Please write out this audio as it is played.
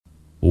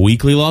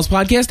Weekly Lost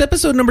Podcast,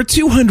 episode number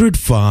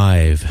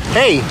 205.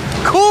 Hey,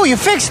 cool, you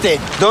fixed it.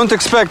 Don't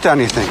expect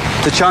anything.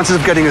 The chances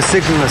of getting a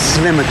signal are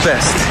slim at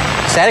best.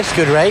 Static's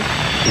good, right?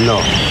 No.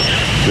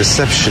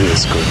 Reception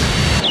is good.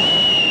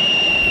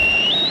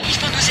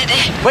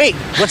 Wait,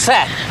 what's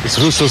that? It's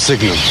Russo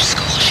signal.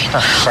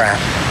 Oh, crap.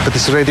 But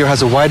this radio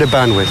has a wider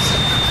bandwidth.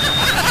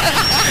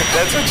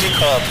 That's what you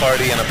call a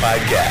party in a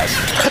podcast.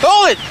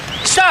 Hold it!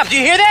 Stop, do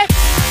you hear that?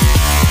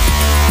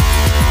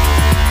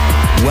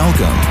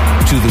 Welcome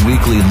to the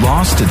weekly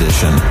Lost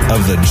edition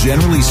of the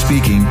Generally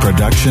Speaking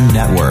Production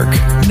Network.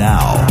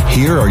 Now,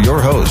 here are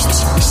your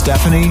hosts,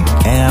 Stephanie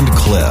and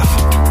Cliff.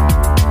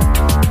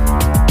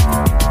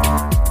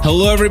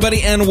 Hello,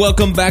 everybody, and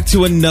welcome back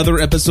to another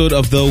episode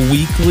of the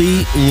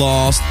Weekly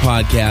Lost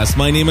Podcast.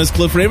 My name is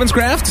Cliff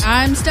Ravenscraft.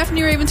 I'm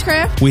Stephanie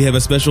Ravenscraft. We have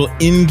a special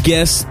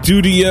in-guest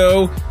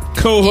studio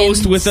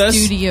co-host with us.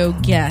 Studio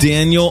guest.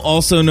 Daniel,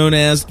 also known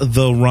as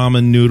The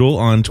Ramen Noodle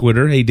on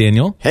Twitter. Hey,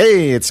 Daniel.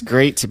 Hey, it's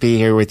great to be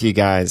here with you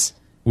guys.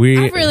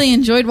 I've really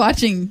enjoyed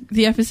watching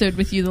the episode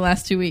with you the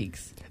last 2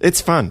 weeks.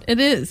 It's fun.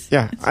 It is.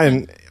 Yeah,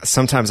 and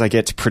sometimes I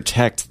get to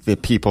protect the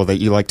people that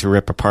you like to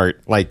rip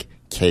apart, like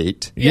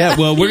Kate. Yeah,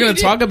 well, we're going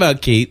to talk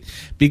about Kate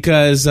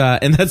because,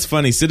 and that's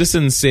funny,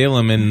 Citizen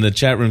Salem in the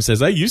chat room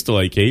says, I used to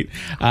like Kate.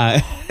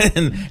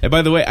 And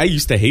by the way, I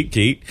used to hate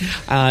Kate.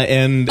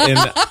 And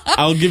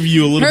I'll give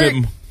you a little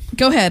bit...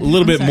 Go ahead. A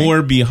little bit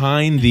more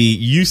behind the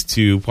used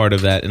to part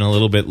of that in a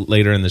little bit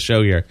later in the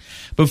show here.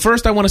 But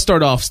first, I want to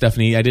start off,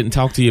 Stephanie. I didn't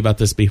talk to you about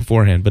this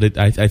beforehand, but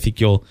I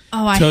think you'll...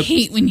 Oh, I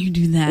hate when you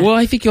do that. Well,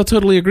 I think you'll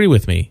totally agree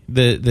with me.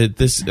 I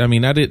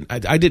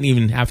didn't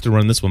even have to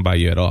run this one by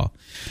you at all.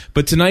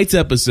 But tonight's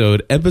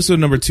episode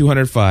number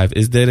 205,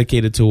 is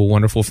dedicated to a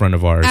wonderful friend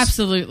of ours.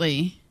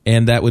 Absolutely.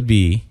 And that would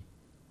be...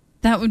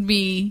 That would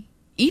be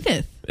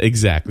Edith.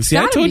 Exactly. See,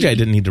 I told you I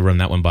didn't need to run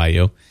that one by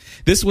you.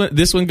 This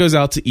one goes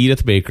out to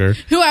Edith Baker,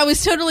 who I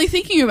was totally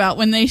thinking about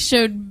when they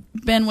showed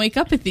Ben wake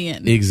up at the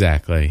end.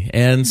 Exactly.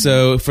 And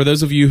so for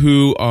those of you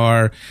who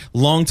are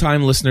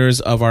longtime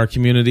listeners of our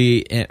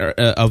community,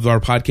 of our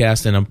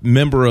podcast, and a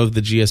member of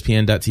the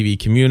GSPN.TV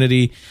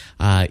community,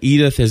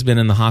 Edith has been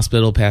in the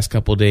hospital past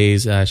couple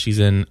days. She's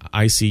in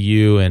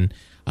ICU, and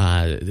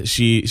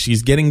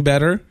she's getting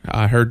better.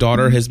 Her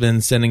daughter has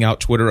been sending out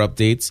Twitter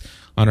updates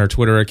on our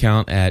Twitter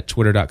account at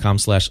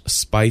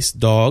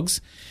twitter.com/spicedogs.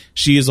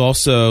 She is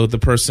also the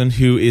person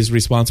who is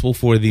responsible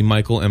for the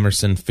Michael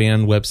Emerson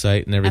fan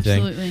website and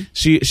everything.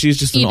 Absolutely. She's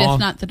just Edith,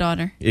 not the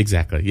daughter.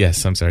 Exactly.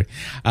 Yes, I'm sorry.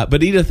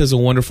 But Edith is a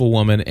wonderful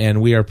woman, and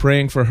we are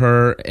praying for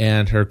her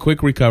and her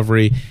quick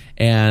recovery.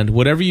 And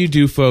whatever you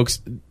do,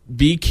 folks,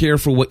 be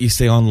careful what you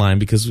say online,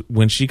 because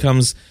when she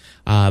comes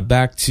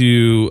back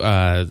to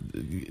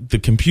the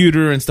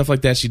computer and stuff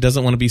like that, she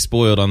doesn't want to be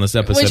spoiled on this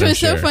episode. Which was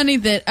so funny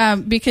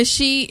that because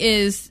she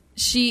is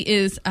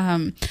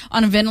on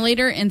a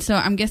ventilator, and so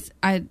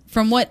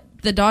from what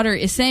the daughter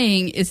is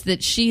saying is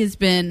that she has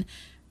been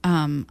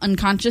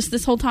unconscious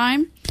this whole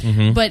time.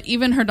 Mm-hmm. But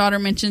even her daughter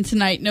mentioned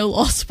tonight, no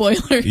Lost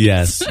spoilers.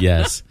 Yes.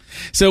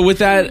 So with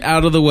that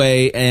out of the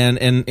way, and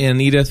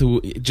Edith,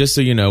 just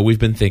so you know, we've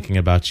been thinking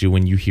about you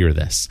when you hear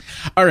this.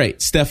 All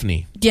right,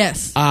 Stephanie.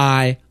 Yes.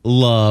 I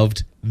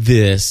loved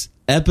this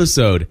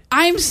episode.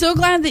 I'm so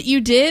glad that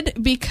you did,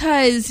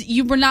 because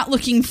you were not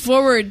looking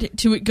forward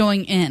to it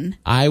going in.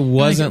 I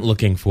wasn't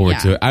looking forward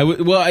to it.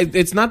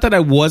 It's not that I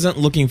wasn't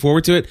looking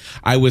forward to it.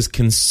 I was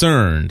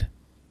concerned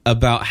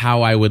about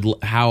how I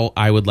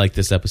would like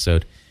this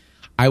episode.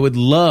 I would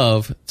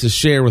love to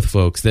share with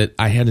folks that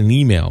I had an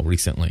email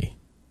recently.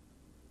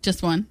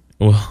 Just one?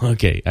 Well,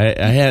 okay.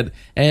 I had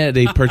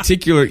a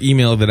particular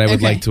email that I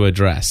would like to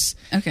address.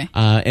 Okay.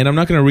 And I'm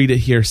not going to read it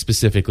here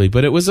specifically,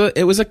 but it was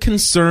a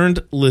concerned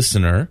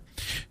listener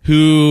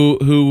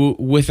who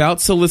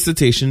without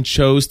solicitation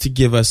chose to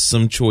give us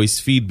some choice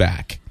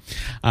feedback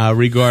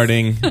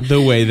regarding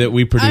the way that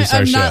we produce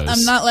our shows.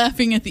 I'm not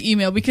laughing at the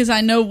email, because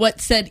I know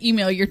what said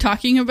email you're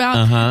talking about.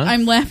 Uh-huh.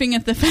 I'm laughing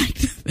at the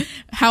fact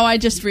how I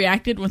just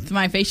reacted with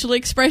my facial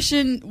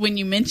expression when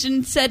you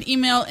mentioned said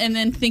email, and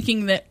then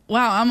thinking that,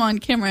 wow, I'm on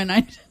camera and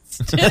I just...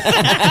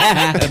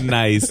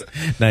 Nice.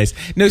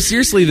 No,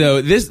 seriously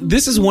though,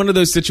 this is one of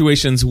those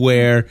situations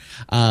where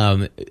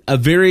a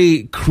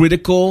very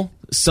critical,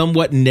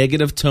 somewhat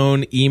negative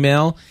tone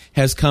email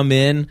has come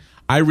in.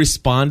 I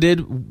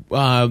responded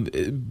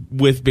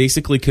with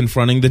basically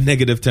confronting the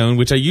negative tone,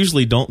 which I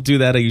usually don't do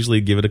that. I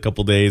usually give it a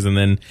couple days and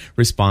then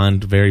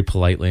respond very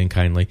politely and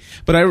kindly.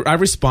 But I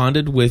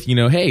responded with,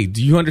 hey,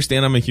 do you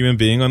understand I'm a human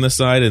being on this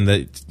side, and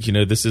that,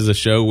 this is a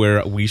show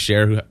where we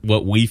share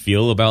what we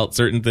feel about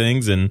certain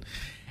things, and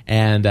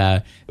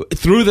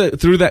through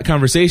that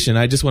conversation,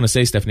 I just want to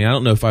say, Stephanie, I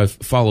don't know if I've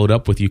followed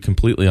up with you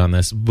completely on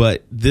this,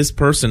 but this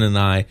person and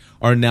I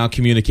are now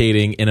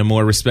communicating in a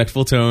more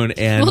respectful tone,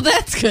 and well,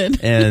 that's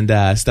good.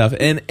 and stuff.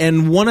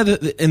 And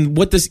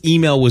what this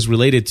email was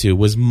related to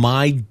was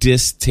my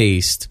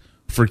distaste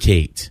for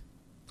Kate.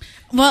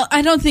 Well,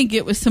 I don't think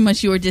it was so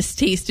much your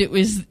distaste. It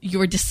was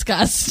your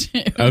disgust.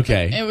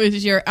 Okay. It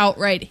was your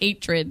outright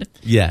hatred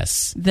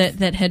Yes.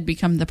 that had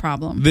become the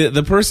problem.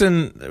 The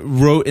person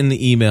wrote in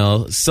the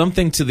email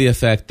something to the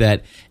effect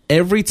that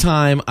every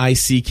time I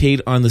see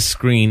Kate on the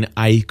screen,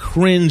 I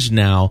cringe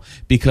now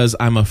because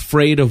I'm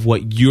afraid of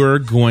what you're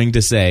going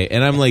to say.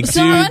 And I'm like,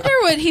 So dude. I wonder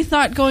what he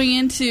thought going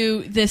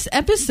into this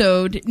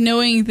episode,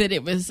 knowing that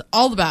it was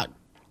all about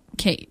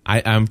Kate.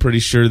 I'm pretty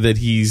sure that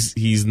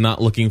he's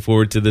not looking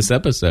forward to this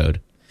episode.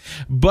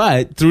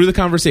 But through the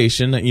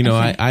conversation, you know,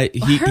 Okay.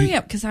 Hurry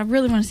up, because I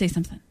really want to say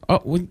something. Oh,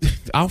 well,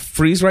 I'll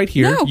freeze right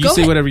here. No, You go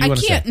say ahead. whatever you want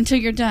to say. I can't until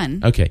you're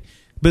done. Okay.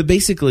 But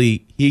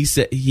basically,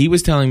 he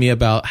was telling me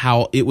about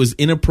how it was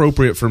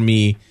inappropriate for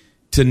me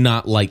to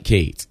not like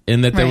Kate,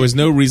 and that there Right. was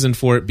no reason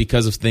for it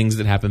because of things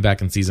that happened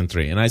back in season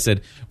 3. And I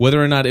said,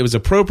 whether or not it was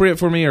appropriate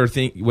for me, or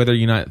whether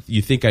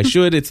you think I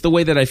should, it's the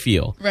way that I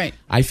feel. Right.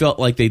 I felt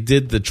like they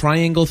did the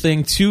triangle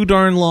thing too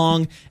darn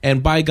long,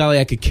 and by golly,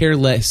 I could care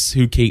less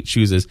who Kate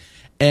chooses.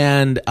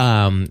 And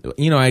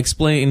you know, I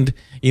explained,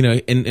 you know,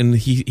 and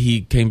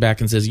he came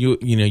back and says, you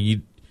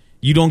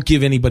don't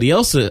give anybody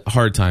else a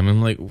hard time.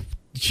 I'm like,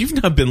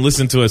 you've not been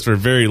listening to us for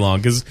very long,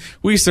 because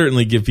we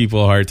certainly give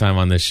people a hard time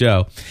on this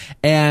show.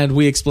 And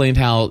we explained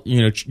how,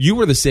 you know, you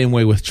were the same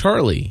way with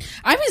Charlie.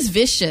 I was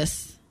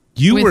vicious.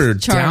 You with were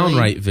Charlie.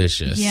 downright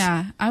vicious.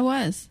 Yeah, I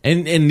was.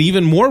 And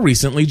even more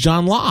recently,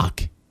 John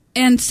Locke.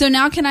 And so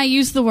now can I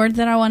use the word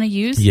that I want to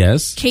use?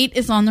 Yes. Kate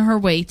is on her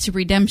way to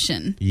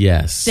redemption.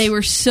 Yes. They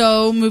were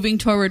so moving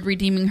toward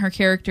redeeming her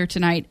character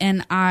tonight,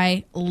 and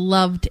I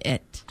loved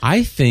it.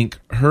 I think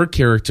her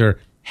character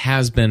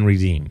has been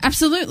redeemed.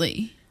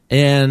 Absolutely.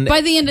 And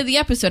By the end of the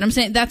episode, I'm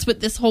saying that's what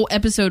this whole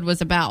episode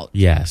was about.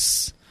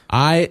 yes.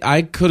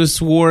 I could have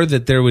swore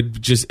that there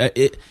would just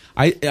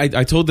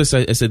I told this,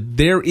 I said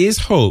there is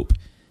hope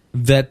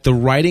that the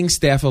writing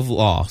staff of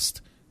Lost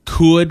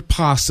could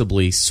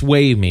possibly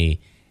sway me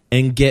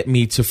and get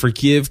me to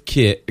forgive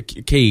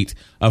Kate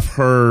of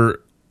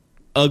her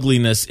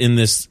ugliness in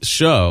this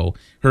show.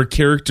 Her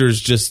character's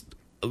just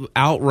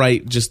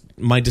outright just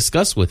my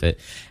disgust with it.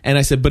 And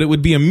I said, but it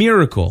would be a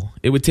miracle.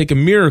 It would take a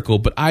miracle,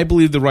 but I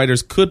believe the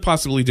writers could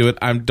possibly do it.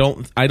 I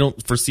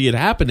don't foresee it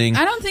happening.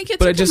 I don't think it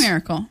but took a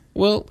miracle.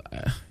 Well,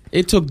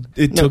 it took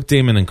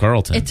Damon and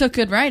Carlton. It took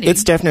good writing.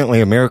 It's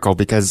definitely a miracle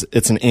because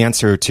it's an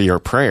answer to your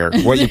prayer.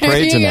 What you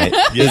prayed tonight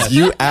is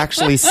you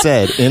actually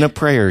said in a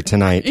prayer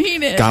tonight, He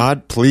did.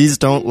 God, please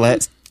don't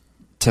let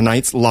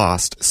tonight's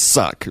Lost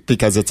suck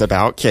because it's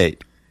about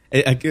Kate.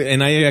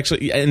 And I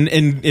actually, and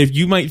if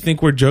you might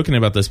think we're joking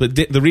about this, but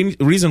the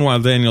reason why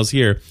Daniel's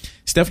here,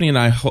 Stephanie and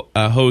I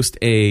host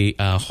a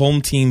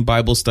home team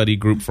Bible study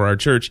group for our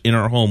church in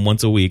our home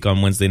once a week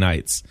on Wednesday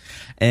nights.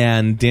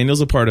 And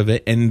Daniel's a part of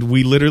it, and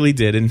we literally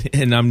did,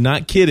 and I'm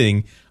not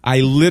kidding,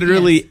 I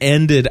literally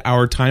ended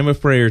our time of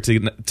prayer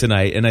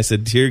tonight, and I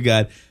said, dear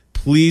God,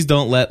 please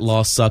don't let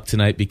Lost suck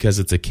tonight because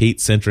it's a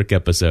Kate-centric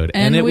episode.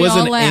 And it we was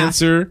all an laughed,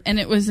 answer. and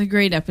it was a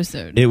great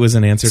episode. It was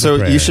an answer So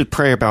to prayer. you should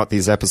pray about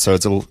these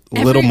episodes a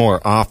little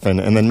more often,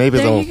 and then maybe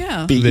There they'll you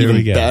go. be There we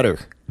even go. better.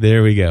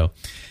 There we go.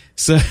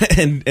 So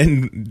and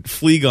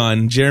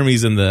Fleegon,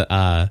 Jeremy's in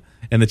the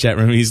chat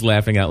room. He's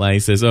laughing out loud. He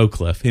says, "Oh,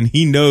 Cliff," and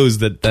he knows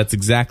that that's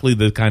exactly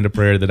the kind of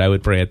prayer that I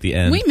would pray at the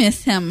end. We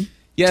miss him.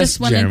 Yes, Just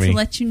wanted Jeremy. to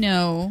let you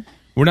know.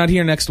 We're not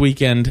here next week,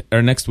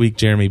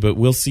 Jeremy, but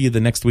we'll see you the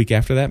next week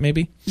after that,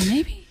 maybe.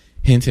 Maybe.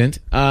 Hint, hint.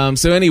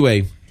 So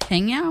anyway,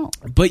 Hang out.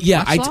 but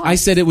yeah, Watch I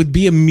said it would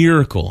be a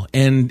miracle,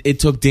 and it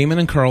took Damon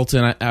and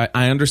Carlton.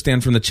 I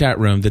understand from the chat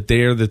room that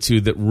they are the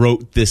two that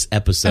wrote this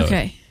episode.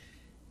 Okay.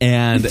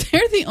 And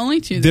They're the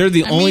only two. they're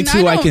the only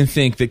two I don't- can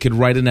think that could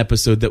write an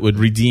episode that would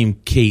redeem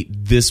Kate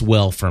this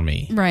well for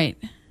me. Right.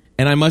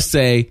 And I must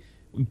say,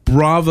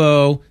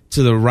 bravo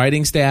to the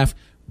writing staff.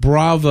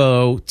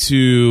 Bravo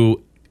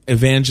to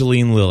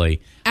Evangeline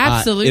Lilly.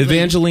 Absolutely.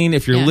 Evangeline,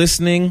 if you're Yeah.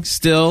 listening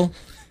still,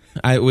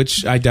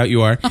 which I doubt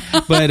you are,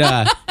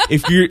 but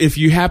if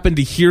you happen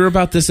to hear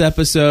about this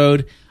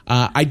episode,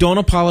 I don't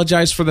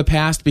apologize for the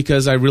past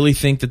because I really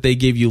think that they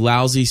gave you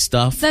lousy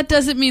stuff. That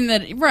doesn't mean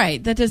that,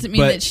 right. That doesn't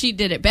mean But- that she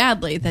did it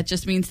badly. That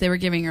just means they were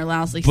giving her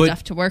lousy But-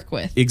 stuff to work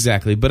with.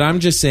 Exactly. But I'm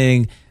just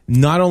saying,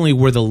 not only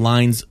were the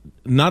lines,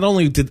 not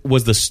only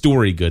was the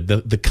story good,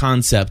 the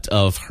concept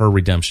of her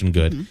redemption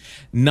good, Mm-hmm.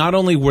 not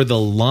only were the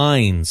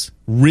lines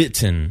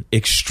written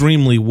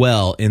extremely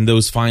well in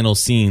those final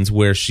scenes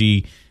where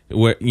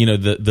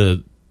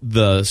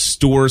the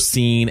store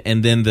scene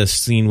and then the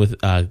scene with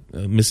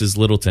Mrs.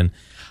 Littleton,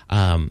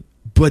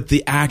 but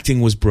the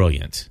acting was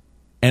brilliant.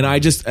 And I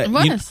just, It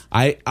was.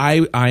 I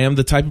am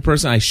the type of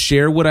person, I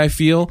share what I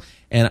feel,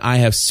 and I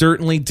have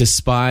certainly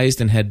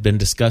despised and had been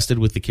disgusted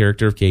with the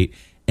character of Kate.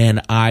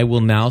 And I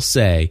will now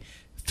say,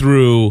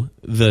 through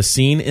the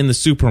scene in the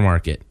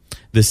supermarket,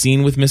 the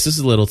scene with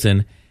Mrs.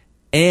 Littleton,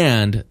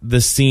 and the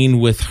scene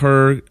with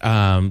her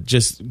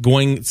just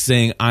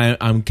saying,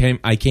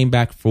 I came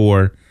back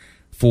for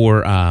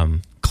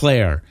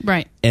Claire,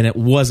 Right. and it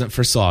wasn't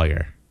for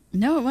Sawyer.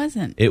 No, it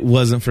wasn't. It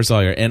wasn't for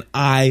Sawyer, and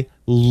I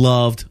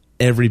loved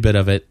every bit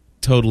of it.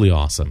 Totally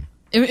awesome.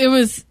 It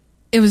was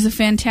It was a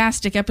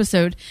fantastic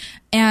episode,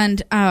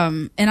 and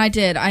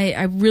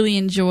I really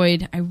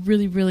enjoyed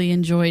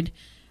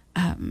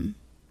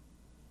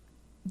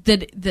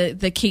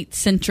the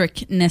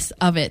Kate-centricness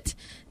of it.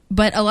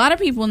 But a lot of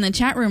people in the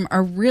chat room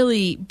are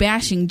really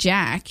bashing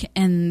Jack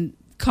and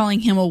calling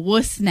him a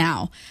wuss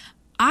now.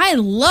 I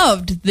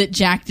loved that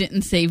Jack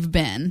didn't save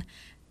Ben,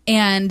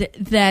 and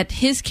that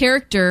his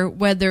character,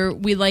 whether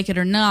we like it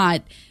or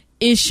not,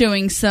 is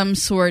showing some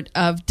sort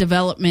of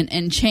development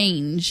and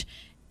change,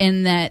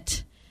 in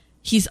that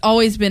he's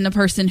always been the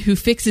person who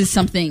fixes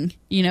something.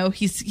 You know,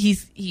 he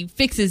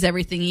fixes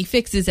everything. He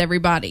fixes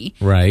everybody.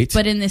 Right.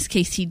 But in this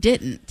case, he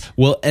didn't.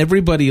 Well,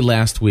 everybody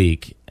last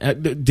week,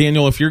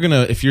 Daniel, if you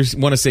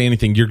want to say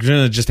anything, you're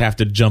gonna just have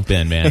to jump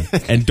in, man,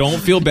 and don't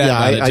feel bad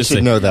about it. I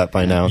should know that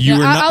by now.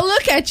 I'll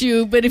look at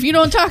you, but if you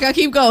don't talk, I'll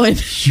keep going.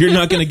 You're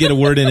not going to get a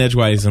word in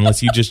edgewise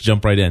unless you just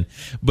jump right in.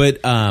 But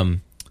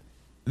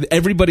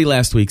everybody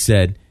last week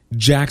said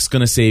Jack's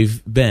going to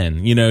save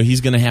Ben. You know, he's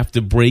going to have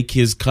to break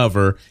his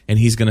cover, and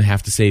he's going to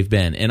have to save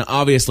Ben. And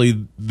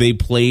obviously, they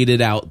played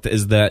it out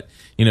as that,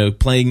 you know,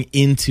 playing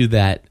into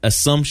that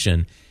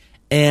assumption.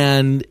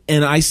 And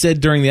I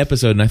said during the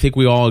episode, and I think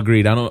we all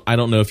agreed. I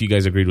don't know if you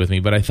guys agreed with me,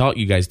 but I thought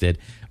you guys did.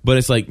 But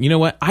it's like, you know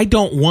what? I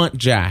don't want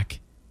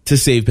Jack to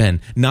save Ben.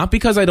 Not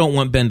because I don't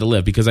want Ben to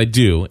live, because I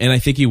do, and I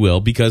think he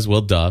will, because,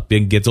 well, duh,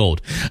 Ben gets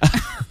old.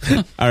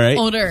 All right,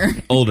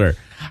 older.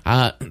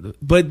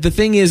 But the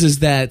thing is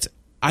that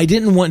I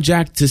didn't want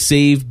Jack to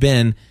save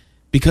Ben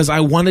because I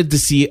wanted to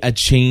see a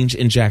change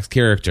in Jack's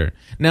character.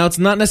 Now, it's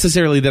not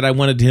necessarily that I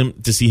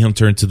wanted to see him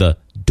turn to the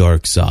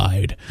dark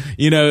side.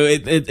 You know,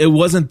 it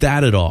wasn't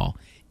that at all.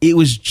 It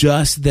was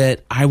just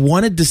that I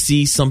wanted to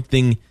see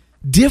something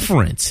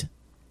different.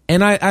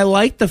 And I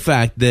like the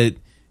fact that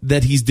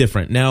he's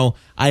different. Now,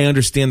 I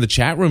understand the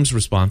chat room's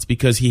response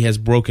because he has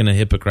broken a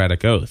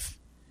Hippocratic oath.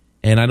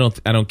 And I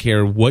don't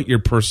care what your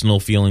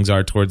personal feelings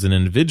are towards an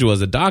individual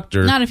as a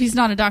doctor. Not if he's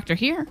not a doctor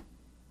here.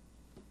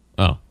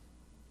 Oh.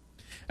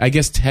 I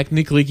guess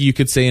technically you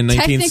could say in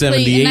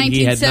 1978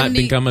 he had not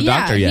become a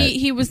doctor yet.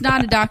 He was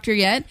not a doctor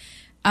yet.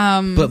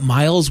 But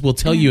Miles will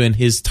tell you in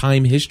his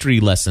time history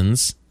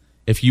lessons,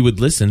 if you would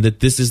listen, that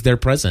this is their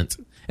present.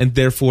 And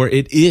therefore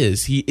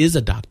he is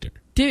a doctor.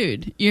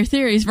 Dude, your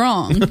theory's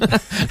wrong.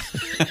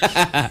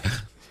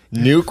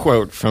 New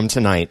quote from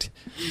tonight.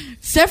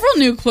 Several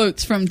new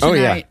quotes from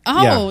tonight.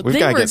 Yeah, we've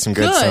got to get some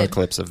good sound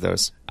clips of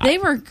those. They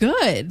were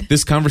good.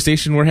 This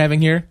conversation we're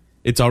having here,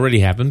 it's already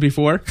happened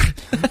before.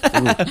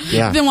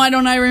 Yeah. Then why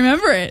don't I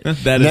remember it?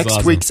 That is Next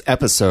awesome. week's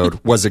episode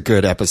was a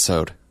good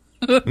episode.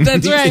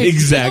 That's right.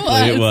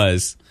 Exactly, it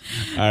was.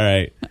 All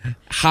right.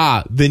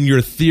 Then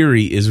your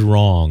theory is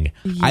wrong.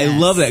 Yes. I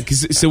love that.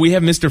 So we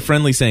have Mr.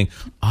 Friendly saying,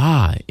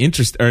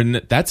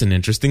 that's an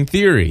interesting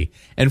theory.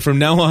 And from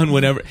now on,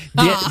 whenever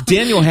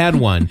Daniel had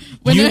one,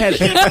 you had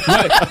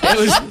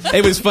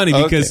it was funny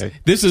because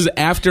this was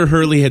after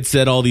Hurley had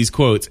said all these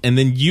quotes, and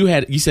then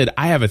you said,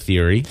 I have a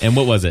theory. And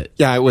what was it?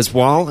 Yeah, it was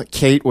while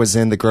Kate was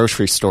in the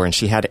grocery store and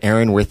she had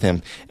Aaron with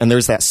him, and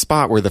there's that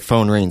spot where the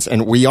phone rings,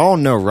 and we all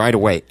know right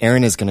away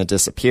Aaron is going to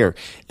disappear.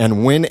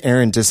 And when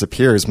Aaron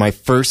disappears, my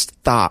first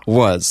thought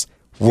was,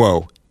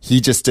 whoa, he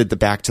just did the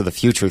Back to the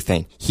Future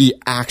thing. He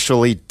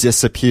actually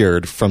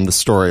disappeared from the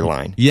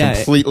storyline. Yeah.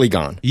 Completely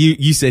gone.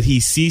 You said he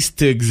ceased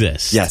to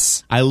exist.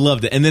 Yes. I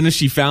loved it. And then as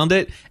she found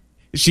it,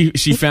 she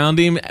found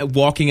him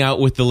walking out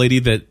with the lady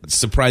that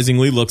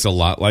surprisingly looks a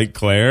lot like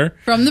Claire.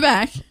 From the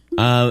back.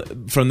 But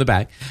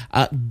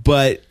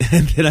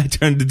and then I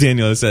turned to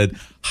Daniel and said,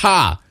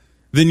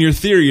 then your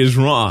theory is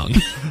wrong.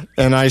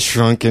 And I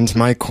shrunk into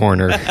my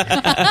corner.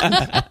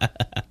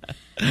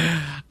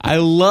 I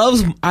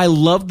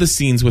love the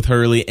scenes with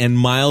Hurley and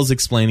Miles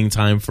explaining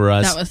time for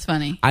us. That was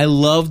funny. I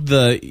loved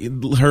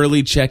the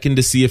Hurley checking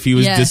to see if he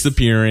was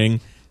disappearing.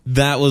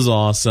 That was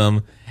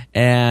awesome.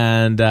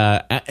 And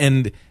the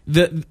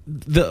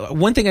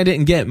one thing I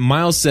didn't get,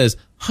 Miles says,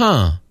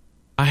 I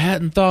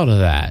hadn't thought of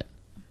that.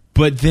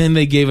 But then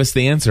they gave us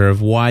the answer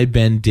of why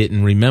Ben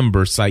didn't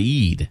remember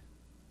Saeed.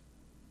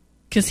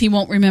 Because he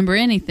won't remember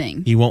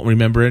anything. He won't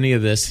remember any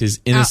of this. His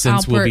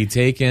innocence will be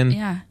taken.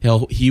 Yeah.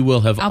 He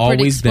will have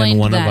always been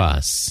one of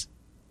us.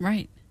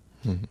 Right.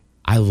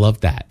 I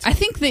love that. I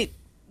think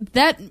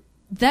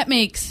that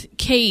makes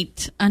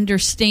Kate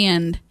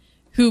understand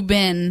who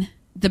Ben,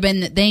 the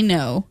Ben that they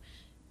know,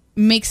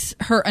 makes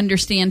her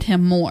understand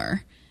him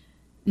more,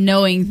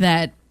 knowing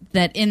that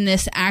in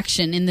this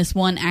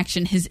one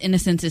action, his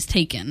innocence is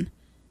taken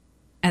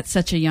at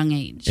such a young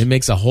age. It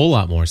makes a whole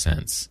lot more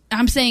sense.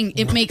 I'm saying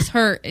it makes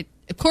her...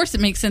 Of course, it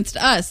makes sense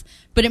to us,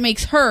 but it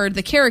makes her,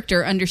 the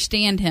character,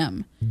 understand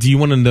him. Do you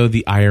want to know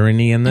the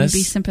irony in this? And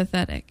be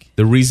sympathetic.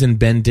 The reason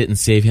Ben didn't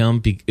save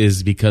him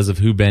is because of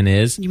who Ben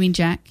is. You mean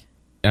Jack?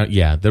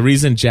 Yeah. The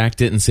reason Jack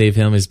didn't save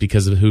him is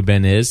because of who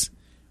Ben is,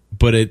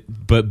 but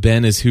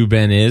Ben is who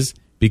Ben is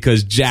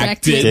because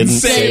Jack didn't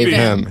save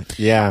him.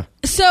 Yeah.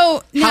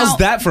 So now, how's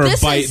that for a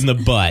bite in the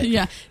butt?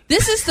 Yeah.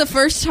 This is the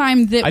first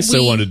time that I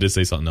still wanted to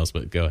say something else,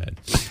 but go ahead.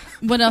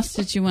 What else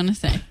did you want to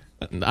say?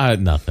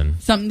 Nothing.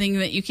 Something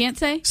that you can't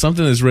say?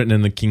 Something that's written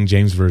in the King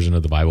James Version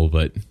of the Bible,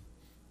 but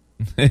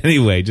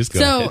anyway, just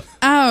go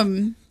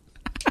ahead.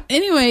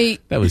 Anyway.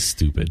 That was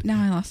stupid.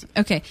 Now I lost it.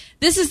 Okay.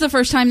 This is the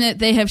first time that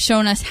they have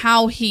shown us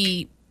how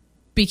he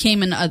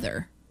became an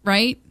other,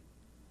 right?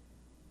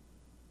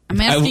 I'm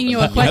asking you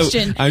a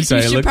question. I'm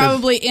sorry. You should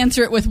probably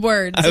answer it with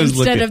words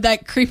instead of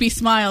that creepy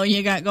smile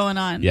you got going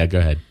on. Yeah, go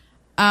ahead.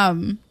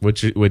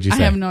 What'd you say? I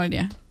have no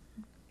idea.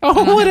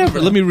 Oh, whatever.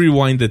 Let me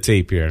rewind the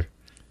tape here.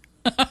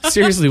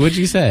 Seriously, what'd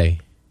you say?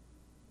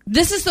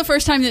 This is the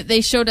first time that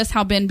they showed us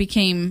how Ben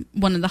became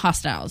one of the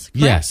hostiles, correct?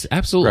 Yes,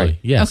 absolutely. Right.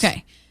 Yes.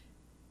 Okay.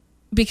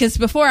 Because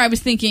before I was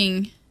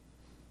thinking,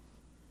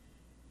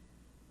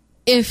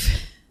 this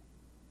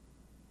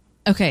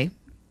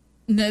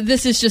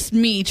is just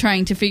me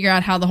trying to figure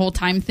out how the whole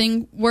time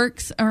thing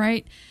works, all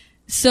right?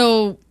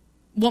 So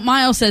what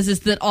Miles says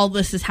is that all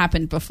this has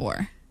happened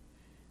before,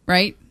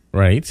 right?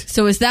 Right.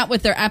 So is that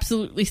what they're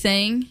absolutely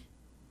saying?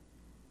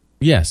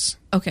 Yes.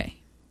 Okay.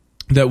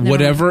 That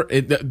whatever,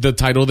 the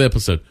title of the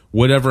episode,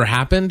 whatever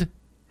happened.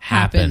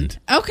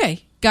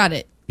 Okay, got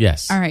it.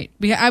 Yes. All right.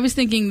 Because I was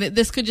thinking that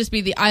this could just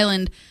be the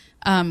island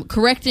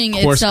correcting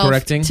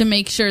itself to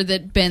make sure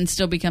that Ben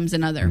still becomes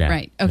another. Yeah.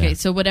 Right. Okay, Yeah.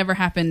 so whatever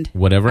happened.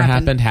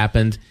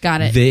 Happened.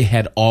 Got it. They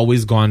had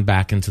always gone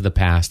back into the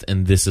past,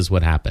 and this is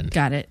what happened.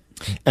 Got it.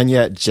 And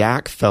yet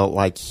Jack felt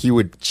like he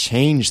would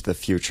change the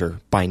future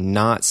by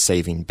not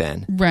saving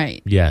Ben.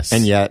 Right. Yes.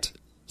 And yet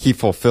he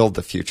fulfilled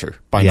the future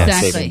by not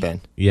saving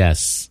Ben.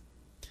 Yes.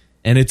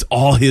 And it's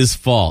all his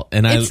fault.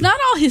 And it's not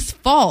all his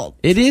fault.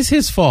 It is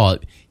his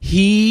fault.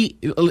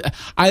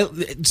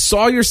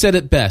 Sawyer said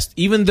it best.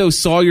 Even though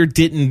Sawyer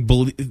didn't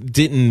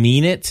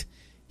mean it,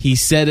 he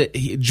said it.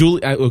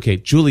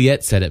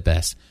 Juliet said it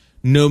best.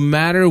 No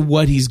matter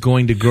what he's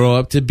going to grow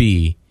up to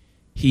be,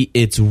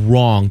 it's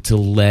wrong to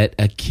let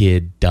a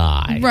kid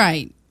die.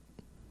 Right.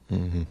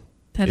 Mm-hmm.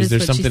 Is there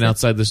something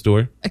outside this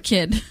door? A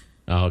kid.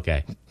 Oh,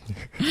 okay.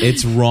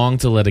 It's wrong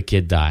to let a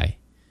kid die,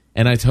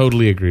 and I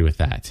totally agree with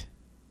that.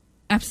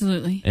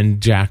 Absolutely. And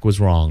Jack was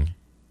wrong.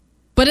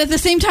 But at the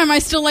same time, I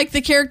still like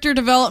the character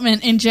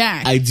development in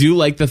Jack. I do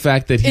like the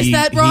fact that Is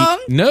that wrong?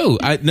 No,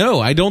 I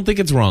don't think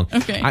it's wrong.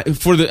 Okay.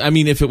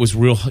 If it was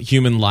real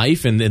human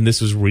life and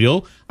this was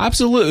real,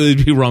 absolutely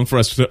it'd be wrong for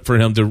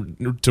him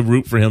to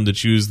root for him to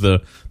choose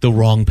the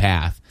wrong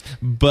path.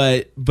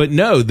 But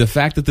no, the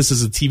fact that this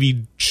is a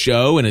TV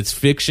show and it's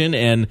fiction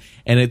and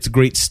it's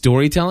great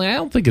storytelling, I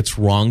don't think it's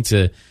wrong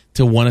to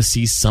want to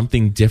see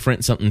something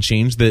different, something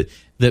change that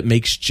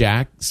makes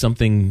Jack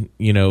something,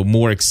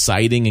 more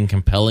exciting and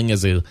compelling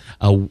as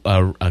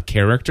a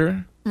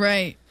character.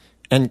 Right.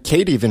 And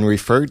Kate even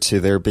referred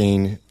to there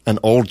being an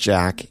old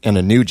Jack and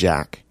a new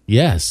Jack.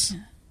 Yes.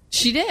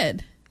 She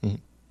did.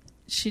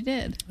 She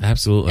did.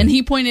 Absolutely. And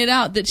he pointed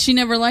out that she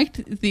never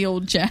liked the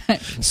old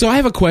Jack. So I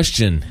have a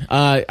question.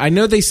 I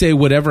know they say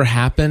whatever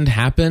happened.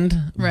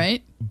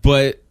 Right.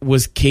 But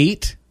was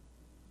Kate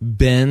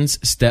Ben's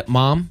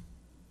stepmom?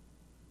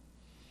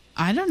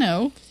 I don't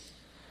know.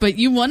 But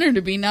you want her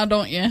to be now,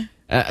 don't you?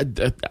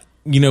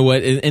 You know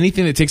what?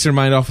 Anything that takes her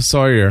mind off of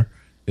Sawyer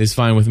is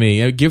fine with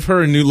me. Give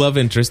her a new love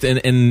interest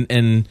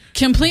and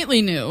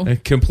completely new. A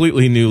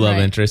completely new love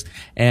interest.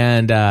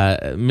 And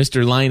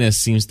Mr. Linus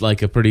seems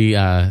like a pretty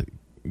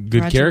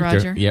good character.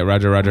 Roger. Yeah,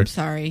 Roger. I'm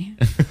sorry.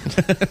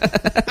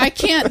 I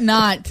can't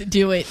not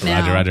do it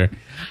now. Roger.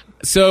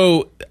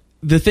 So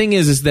the thing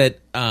is that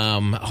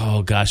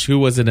oh gosh, who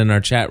was it in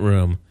our chat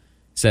room?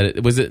 Said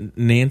it. Was it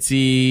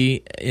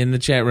Nancy in the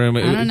chat room?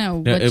 I don't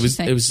know. No, it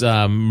was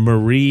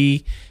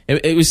Marie.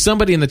 It was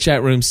somebody in the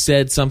chat room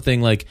said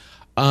something like,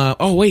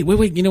 "Oh wait.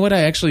 You know what?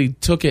 I actually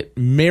took it."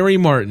 Mary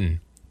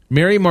Martin.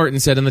 Mary Martin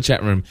said in the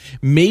chat room,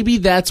 maybe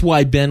that's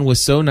why Ben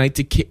was so nice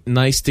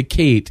to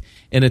Kate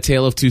in A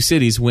Tale of Two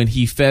Cities when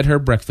he fed her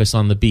breakfast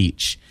on the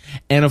beach.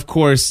 And of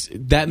course,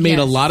 that made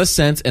a lot of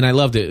sense, and I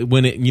loved it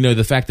when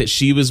the fact that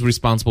she was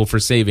responsible for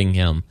saving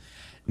him.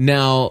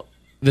 Now,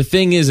 the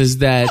thing is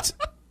that.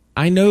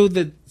 I know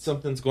that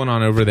something's going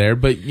on over there,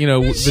 but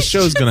the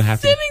show's going to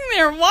have to. Sitting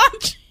there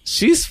watching.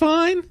 She's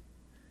fine.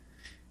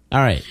 All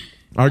right,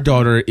 our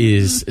daughter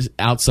is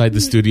outside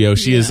the studio.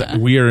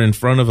 We are in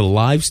front of a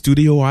live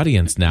studio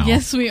audience now.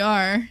 Yes, we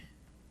are.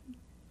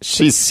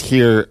 She's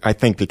here, I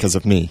think, because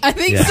of me. I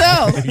think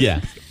so. Yeah.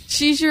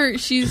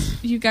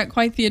 You got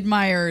quite the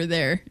admirer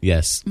there.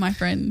 Yes, my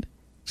friend.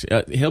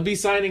 He'll be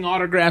signing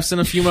autographs in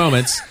a few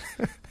moments.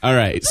 All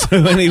right.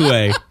 So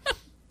anyway.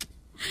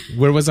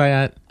 Where was I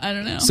at? I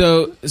don't know.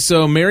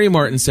 So Mary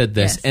Martin said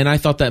this, and I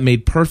thought that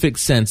made perfect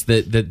sense.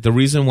 That the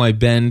reason why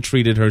Ben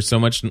treated her so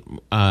much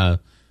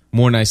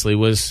more nicely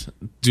was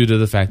due to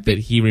the fact that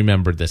he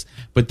remembered this.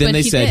 But then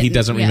they said he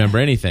doesn't remember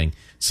anything.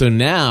 So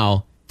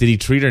now, did he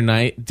treat her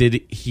nice?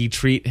 Did he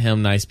treat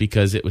him nice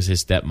because it was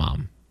his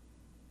stepmom?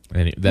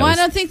 I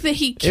don't think that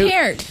he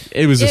cared.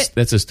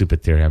 That's a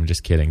stupid theory. I'm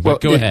just kidding.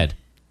 But go ahead.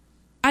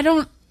 I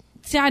don't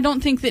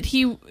think that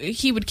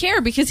he would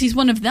care because he's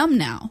one of them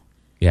now.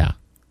 Yeah.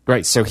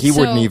 Right, so he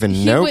wouldn't even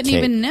know Kate. He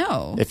wouldn't even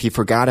know. If he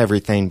forgot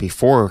everything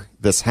before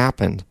this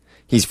happened,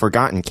 He's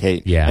forgotten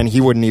Kate. Yeah. And he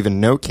wouldn't even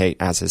know Kate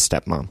as his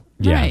stepmom.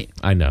 Yeah, Right.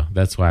 I know.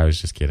 That's why I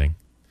was just kidding.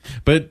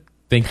 But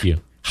thank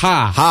you.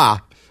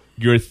 Ha!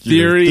 Your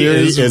theory,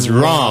 is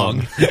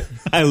wrong.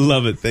 I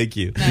love it. Thank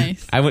you.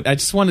 Nice. I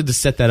just wanted to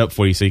set that up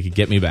for you so you could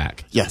get me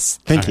back. Yes.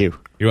 Thank you.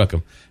 You're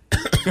welcome.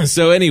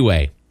 So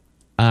anyway,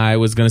 I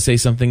was going to say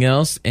something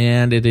else,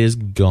 and it is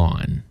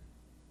gone.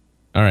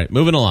 All right,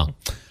 moving along.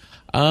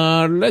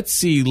 Let's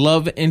see.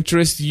 Love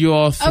interest,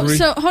 your three. Oh,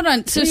 so hold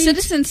on. So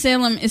Citizen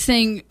Salem is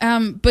saying,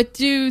 but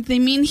do they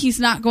mean he's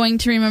not going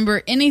to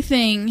remember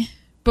anything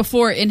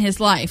before in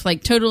his life,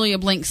 like totally a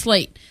blank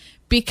slate?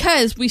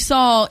 Because we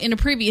saw in a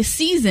previous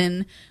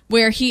season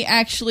where he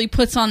actually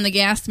puts on the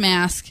gas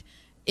mask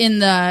in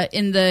the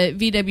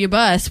VW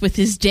bus with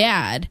his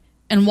dad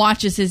and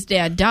watches his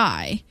dad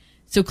die.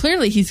 So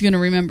clearly he's going to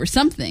remember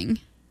something.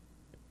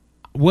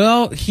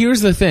 Well, here's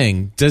the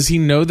thing. Does he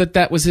know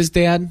that was his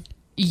dad?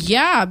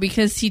 Yeah,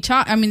 because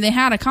they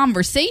had a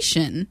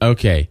conversation.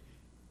 Okay.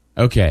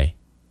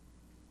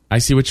 I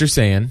see what you're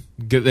saying.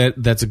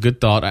 That's a good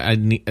thought.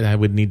 I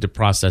would need to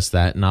process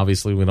that, and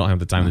obviously we don't have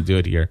the time to do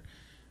it here.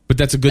 But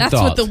that's a good thought.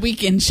 That's what the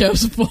weekend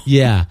show's for.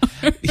 Yeah.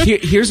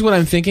 Here's what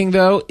I'm thinking,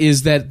 though,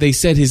 is that they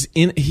said Here's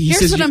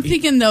what I'm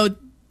thinking, though.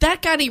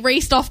 That got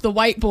erased off the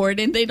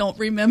whiteboard, and they don't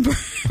remember.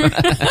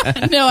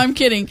 No, I'm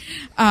kidding.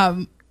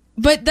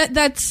 But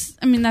that's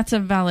a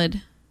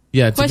valid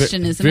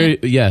question, isn't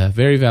it? Yeah,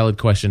 very valid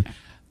question.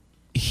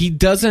 He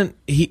doesn't.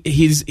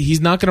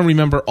 He's not going to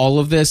remember all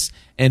of this,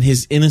 and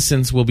his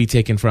innocence will be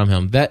taken from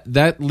him.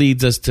 That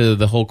leads us to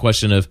the whole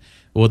question of,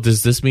 well,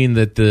 does this mean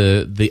that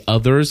the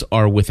others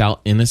are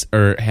without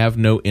or have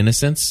no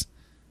innocence?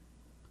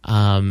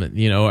 Are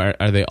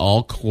they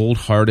all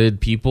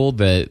cold-hearted people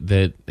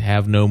that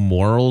have no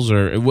morals,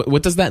 or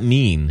what does that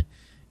mean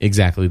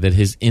exactly? That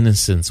his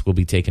innocence will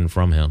be taken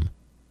from him.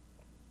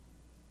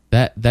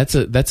 That's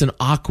an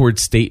awkward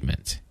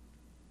statement.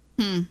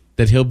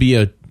 That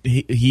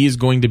he is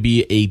going to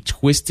be a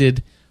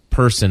twisted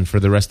person for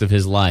the rest of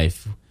his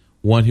life.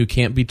 One who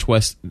can't be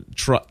twisted.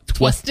 They're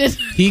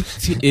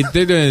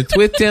going to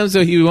twist him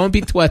so he won't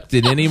be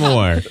twisted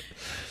anymore.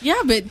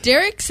 Yeah, but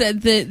Derek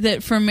said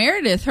that for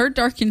Meredith, her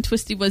dark and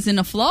twisty wasn't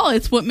a flaw.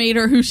 It's what made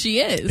her who she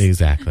is.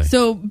 Exactly.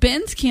 So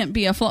Ben's can't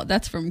be a flaw.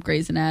 That's from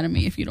Grey's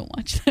Anatomy, if you don't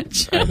watch that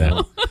show. I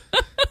know.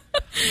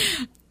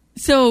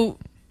 So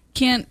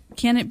can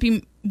it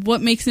be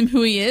what makes him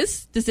who he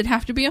is? Does it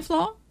have to be a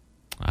flaw?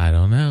 I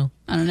don't know.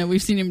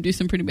 We've seen him do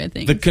some pretty bad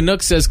things. The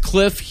Canuck says,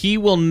 Cliff, he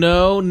will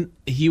know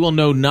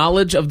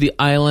knowledge of the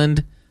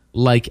island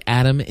like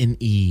Adam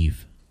and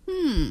Eve.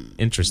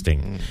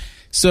 Interesting.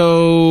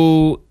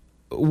 So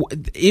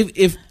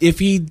if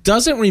he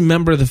doesn't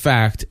remember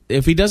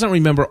if he doesn't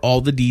remember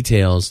all the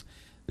details,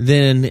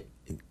 then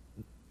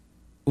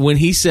when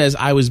he says,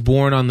 I was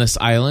born on this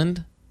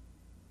island,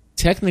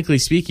 technically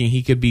speaking,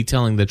 he could be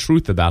telling the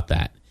truth about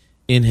that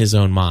in his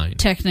own mind.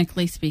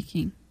 Technically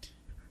speaking.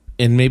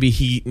 And maybe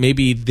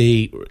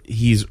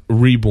he's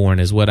reborn,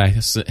 is what I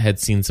had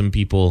seen some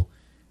people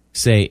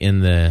say in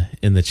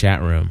the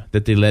chat room,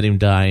 that they let him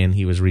die and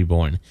he was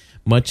reborn,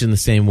 much in the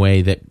same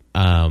way that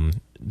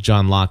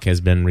John Locke has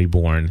been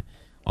reborn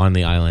on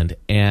the island,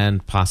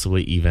 and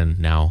possibly even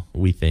now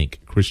we think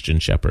Christian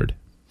Shepherd.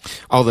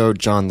 Although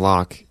John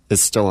Locke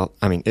is still,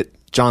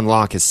 John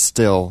Locke is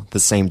still the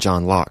same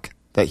John Locke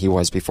that he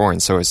was before,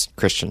 and so is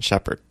Christian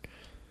Shepherd.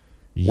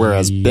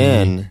 Whereas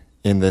Ben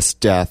in this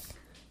death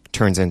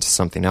turns into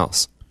something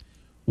else.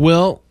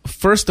 Well,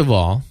 first of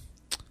all,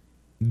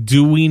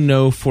 do we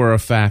know for a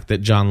fact that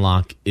John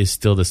Locke is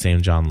still the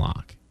same John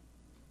Locke?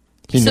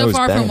 He so knows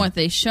far Ben. from what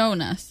they've shown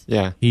us.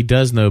 Yeah. He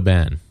does know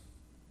Ben.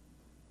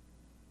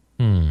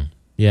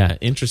 Yeah,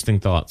 interesting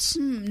thoughts.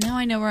 Now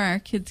I know where our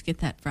kids get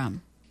that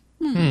from.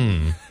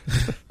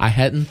 I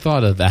hadn't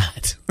thought of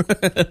that.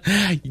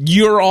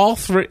 You're all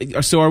free.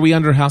 So are we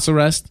under house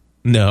arrest?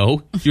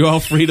 No. You're all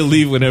free to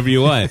leave whenever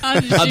you want.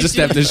 I'll just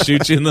have to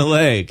shoot you in the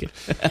leg.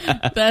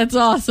 That's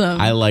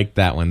awesome. I like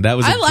that one. That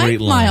was a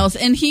great line. Miles,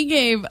 and he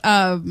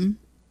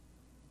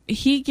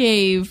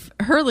gave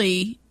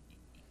Hurley,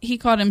 he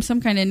called him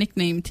some kind of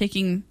nickname,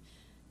 taking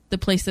the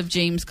place of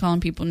James calling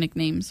people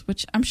nicknames,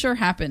 which I'm sure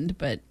happened,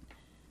 but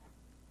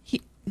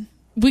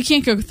we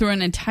can't go through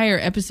an entire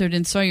episode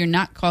and Sawyer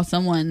not call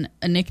someone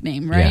a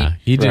nickname, right? Yeah,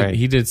 he did. Right.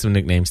 He did some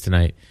nicknames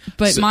tonight.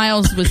 But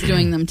Miles was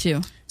doing them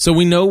too. So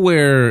we know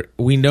where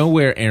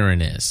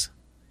Aaron is.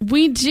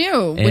 We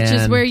do, which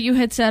is where you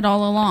had said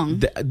all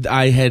along.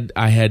 I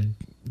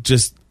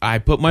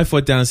put my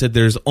foot down and said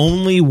there's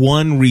only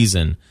one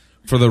reason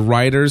for the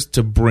writers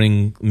to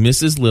bring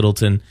Mrs.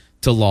 Littleton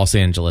to Los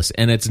Angeles,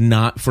 and it's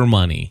not for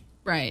money.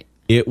 Right.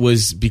 It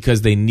was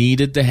because they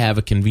needed to have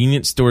a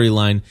convenient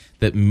storyline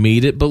that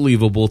made it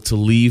believable to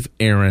leave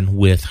Aaron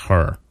with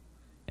her.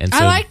 And so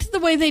I liked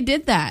the way they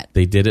did that.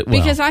 They did it well.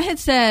 Because I had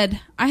said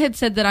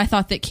that I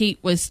thought that Kate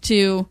was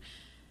too,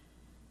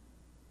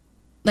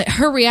 like,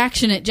 her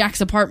reaction at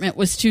Jack's apartment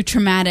was too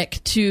traumatic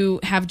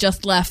to have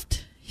just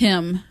left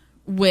him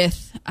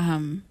with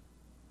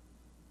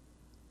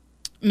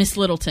Miss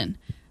Littleton.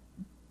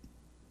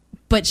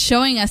 But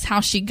showing us how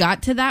she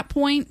got to that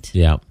point,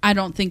 Yeah. I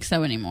don't think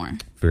so anymore.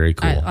 Very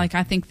cool.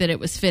 I think that it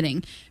was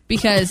fitting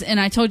because, and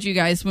I told you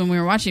guys when we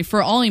were watching,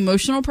 for all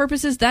emotional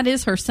purposes, that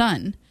is her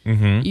son.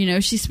 Mm-hmm. You know,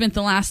 she spent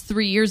the last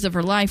 3 years of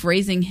her life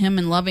raising him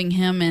and loving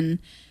him,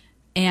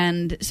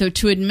 and so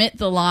to admit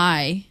the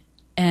lie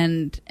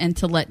and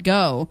to let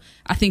go,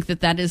 I think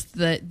that is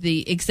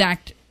the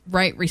exact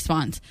right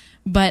response.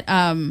 But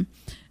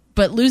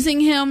losing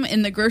him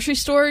in the grocery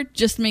store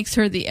just makes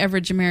her the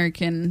average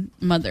American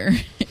mother,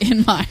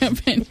 in my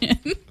opinion.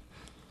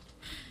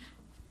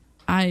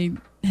 I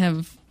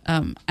have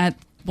at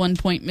one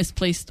point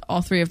misplaced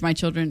all 3 of my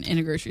children in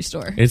a grocery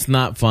store. It's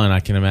not fun. I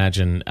can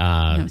imagine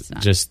No, it's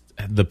not. just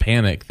the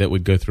panic that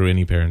would go through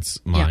any parent's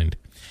mind.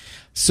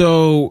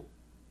 So,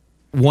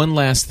 one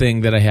last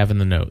thing that I have in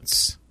the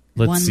notes.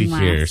 Let's One see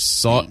here.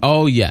 last thing.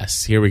 Oh,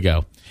 yes. Here we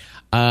go.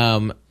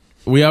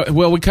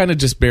 We kind of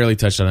just barely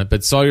touched on it,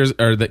 but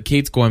that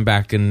Kate's going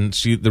back, and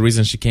the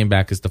reason she came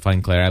back is to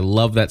find Claire. I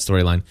love that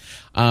storyline.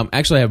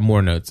 Actually, I have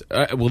more notes.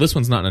 Well, this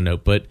one's not in a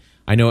note, but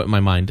I know it in my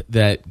mind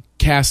that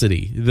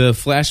Cassidy, the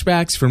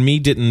flashbacks for me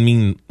didn't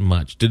mean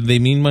much. Did they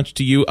mean much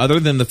to you, other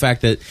than the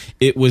fact that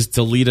it was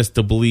to lead us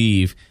to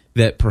believe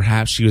that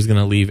perhaps she was going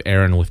to leave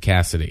Aaron with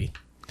Cassidy,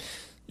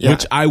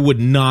 which I would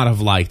not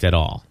have liked at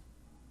all.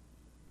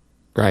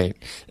 Right.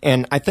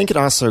 And I think it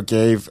also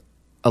gave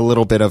a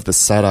little bit of the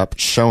setup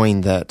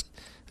showing that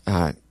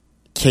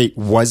Kate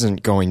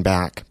wasn't going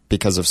back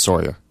because of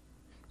Sawyer.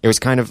 It was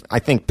kind of, I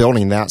think,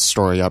 building that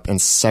story up and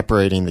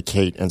separating the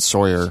Kate and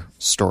Sawyer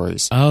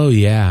stories. Oh,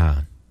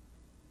 yeah.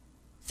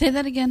 Say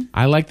that again.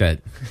 I like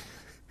that.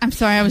 I'm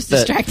sorry, I was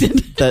distracted.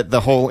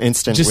 The whole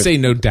instant. Just say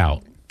no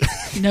doubt.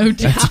 No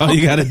doubt. That's all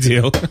you got to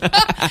do.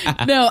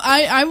 No,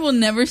 I will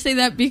never say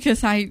that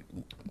because I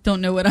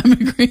don't know what I'm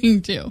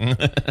agreeing to.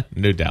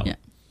 No doubt. Yeah.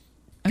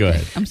 Go Okay,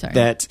 ahead. I'm sorry.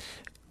 That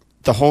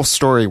the whole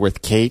story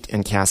with Kate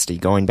and Cassidy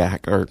going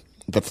back, or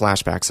the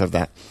flashbacks of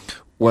that,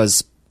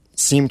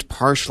 seemed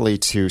partially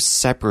to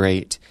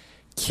separate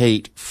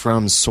Kate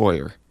from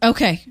Sawyer.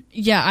 Okay.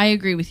 Yeah, I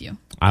agree with you.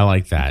 I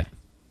like that.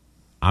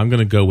 I'm going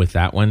to go with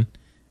that one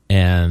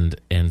and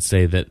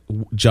say that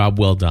job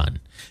well done,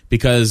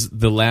 because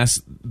the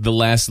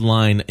last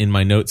line in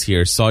my notes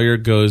here, Sawyer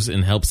goes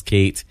and helps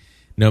Kate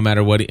no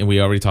matter what, and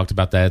we already talked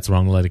about that. It's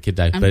wrong to let a kid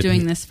die. I'm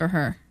doing this for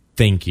her.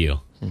 Thank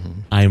you.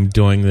 Mm-hmm. I'm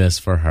doing this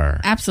for her.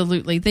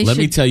 Absolutely. Let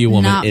me tell you,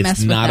 woman,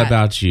 it's not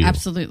about you.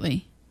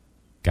 Absolutely.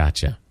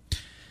 Gotcha.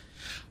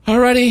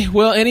 Alrighty.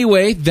 Well,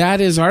 anyway, that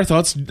is our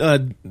thoughts.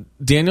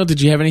 Daniel, did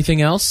you have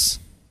anything else?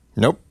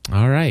 Nope.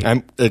 All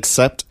right.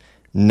 Except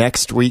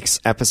next week's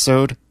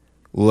episode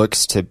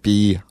looks to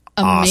be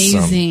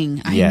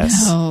amazing. Awesome.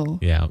 Yes. I know.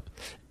 Yeah.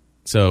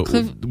 So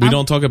Cliff, we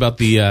don't talk about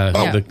the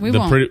we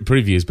won't.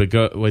 previews, but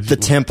go. The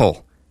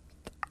temple.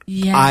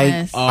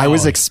 Yes. I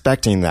was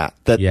expecting that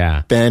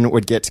Ben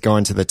would get to go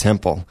into the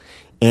temple.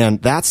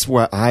 And that's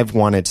what I've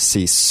wanted to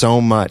see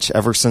so much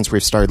ever since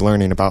we've started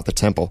learning about the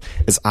temple,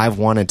 is I've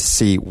wanted to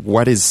see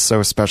what is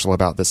so special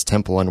about this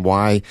temple and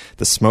why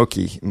the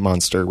Smokey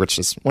monster, which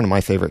is one of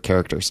my favorite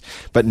characters.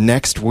 But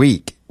next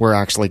week, we're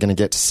actually going to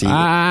get to see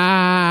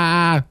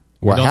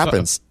what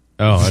happens.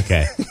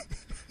 Okay.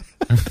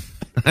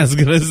 I was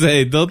going to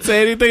say, don't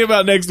say anything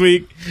about next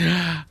week.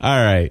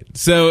 All right.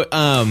 So,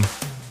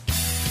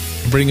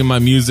 bringing my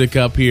music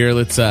up here.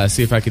 Let's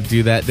see if I could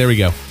do that. There we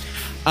go.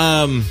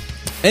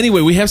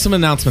 Anyway, we have some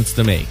announcements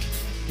to make.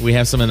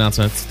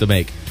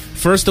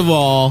 First of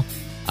all,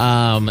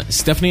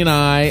 Stephanie and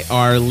I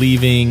are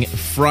leaving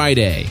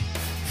Friday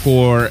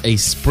for a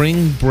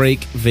spring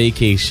break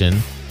vacation.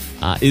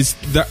 Is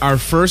our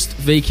first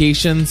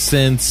vacation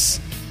since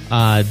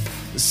I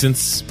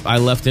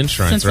left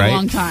insurance, Since right? a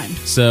long time.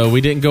 So we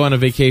didn't go on a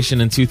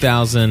vacation in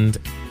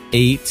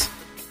 2008.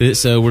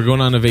 So we're going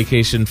on a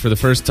vacation for the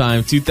first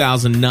time,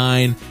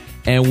 2009.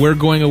 And we're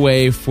going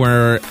away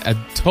for a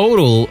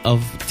total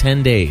of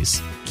 10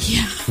 days.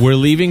 Yeah. We're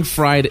leaving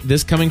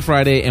this coming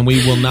Friday, and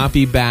we will not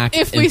be back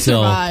If we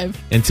survive.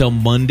 until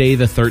Monday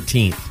the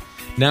 13th.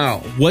 Now,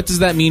 what does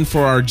that mean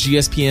for our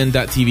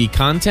GSPN.TV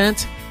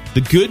content?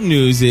 The good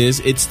news is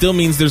it still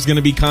means there's going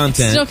to be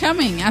content. Still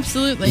coming,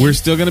 absolutely. We're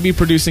still going to be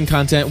producing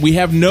content. We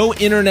have no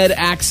internet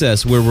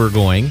access where we're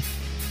going.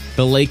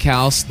 The lake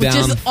house down.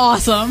 Which is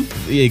awesome.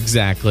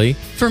 Exactly.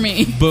 For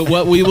me. But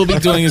what we will be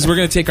doing is we're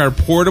going to take our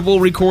portable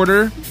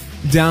recorder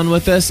down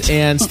with us,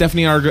 and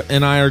Stephanie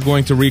and I are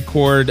going to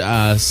record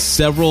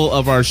several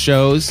of our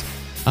shows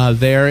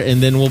there,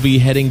 and then we'll be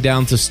heading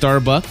down to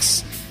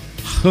Starbucks,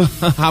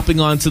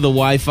 hopping onto the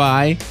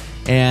Wi-Fi,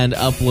 and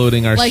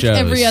uploading our shows. Like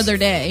every other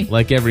day.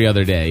 Like every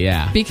other day,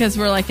 yeah. Because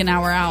we're like an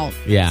hour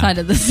outside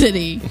of the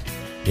city.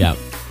 Yeah.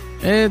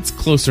 It's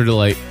closer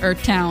to or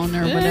town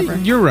or whatever.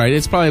 You're right.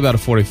 It's probably about a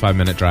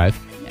 45-minute drive.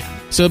 Yeah.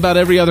 So about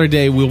every other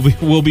day,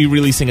 we'll be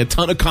releasing a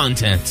ton of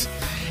content.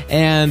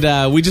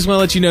 And we just want to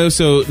let you know,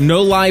 so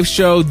no live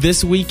show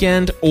this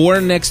weekend or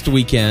next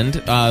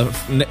weekend,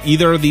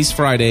 either of these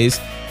Fridays,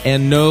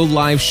 and no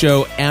live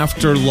show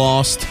after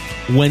Lost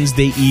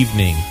Wednesday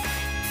evening.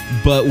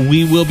 But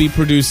we will be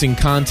producing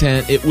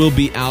content. It will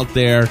be out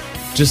there.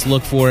 Just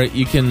look for it.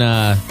 You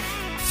can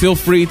feel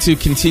free to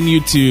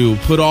continue to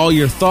put all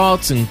your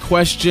thoughts and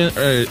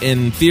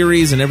and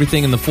theories and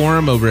everything in the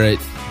forum over at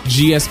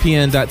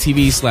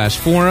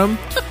gspn.tv/forum.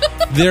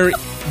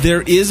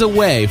 There is a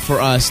way for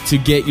us to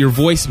get your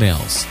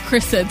voicemails.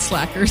 Chris said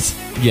slackers.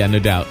 Yeah, no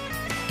doubt.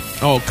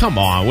 Oh, come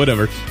on,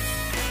 whatever.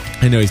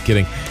 I know he's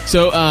kidding.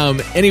 So,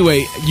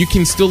 anyway, you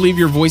can still leave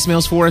your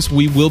voicemails for us.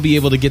 We will be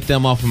able to get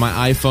them off of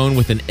my iPhone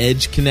with an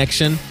Edge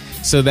connection.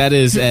 So that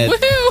is at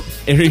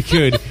area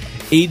code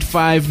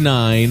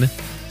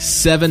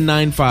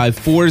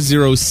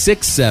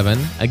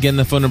 859-795-4067. Again,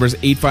 the phone number is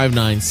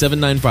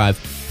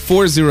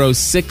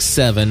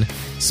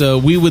 859-795-4067. So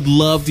we would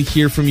love to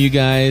hear from you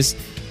guys.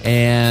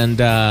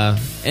 And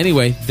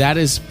anyway, that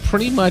is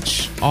pretty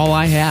much all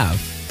I have.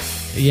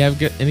 You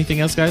have anything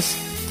else, guys?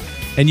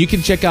 And you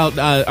can check out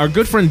our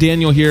good friend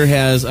Daniel here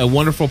has a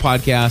wonderful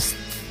podcast.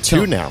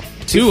 Two now.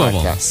 Two of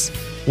them. podcasts.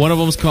 One of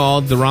them is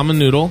called The Ramen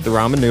Noodle. The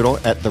Ramen Noodle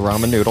at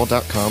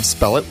theramennoodle.com.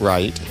 Spell it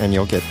right, and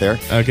you'll get there.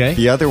 Okay.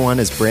 The other one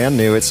is brand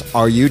new. It's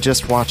Are You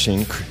Just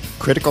Watching?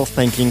 Critical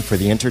Thinking for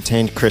the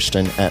Entertained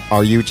Christian at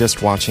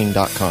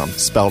areyoujustwatching.com.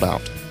 Spelled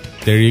out.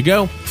 There you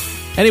go.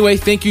 Anyway,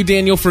 thank you,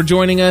 Daniel, for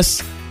joining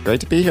us. Great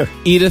to be here.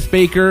 Edith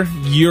Baker,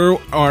 you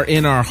are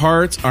in our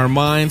hearts, our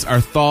minds, our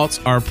thoughts,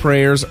 our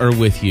prayers are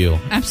with you.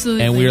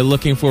 Absolutely. And we are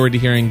looking forward to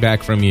hearing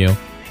back from you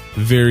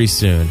very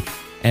soon.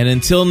 And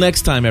until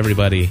next time,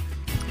 everybody,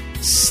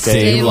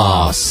 stay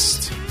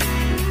lost.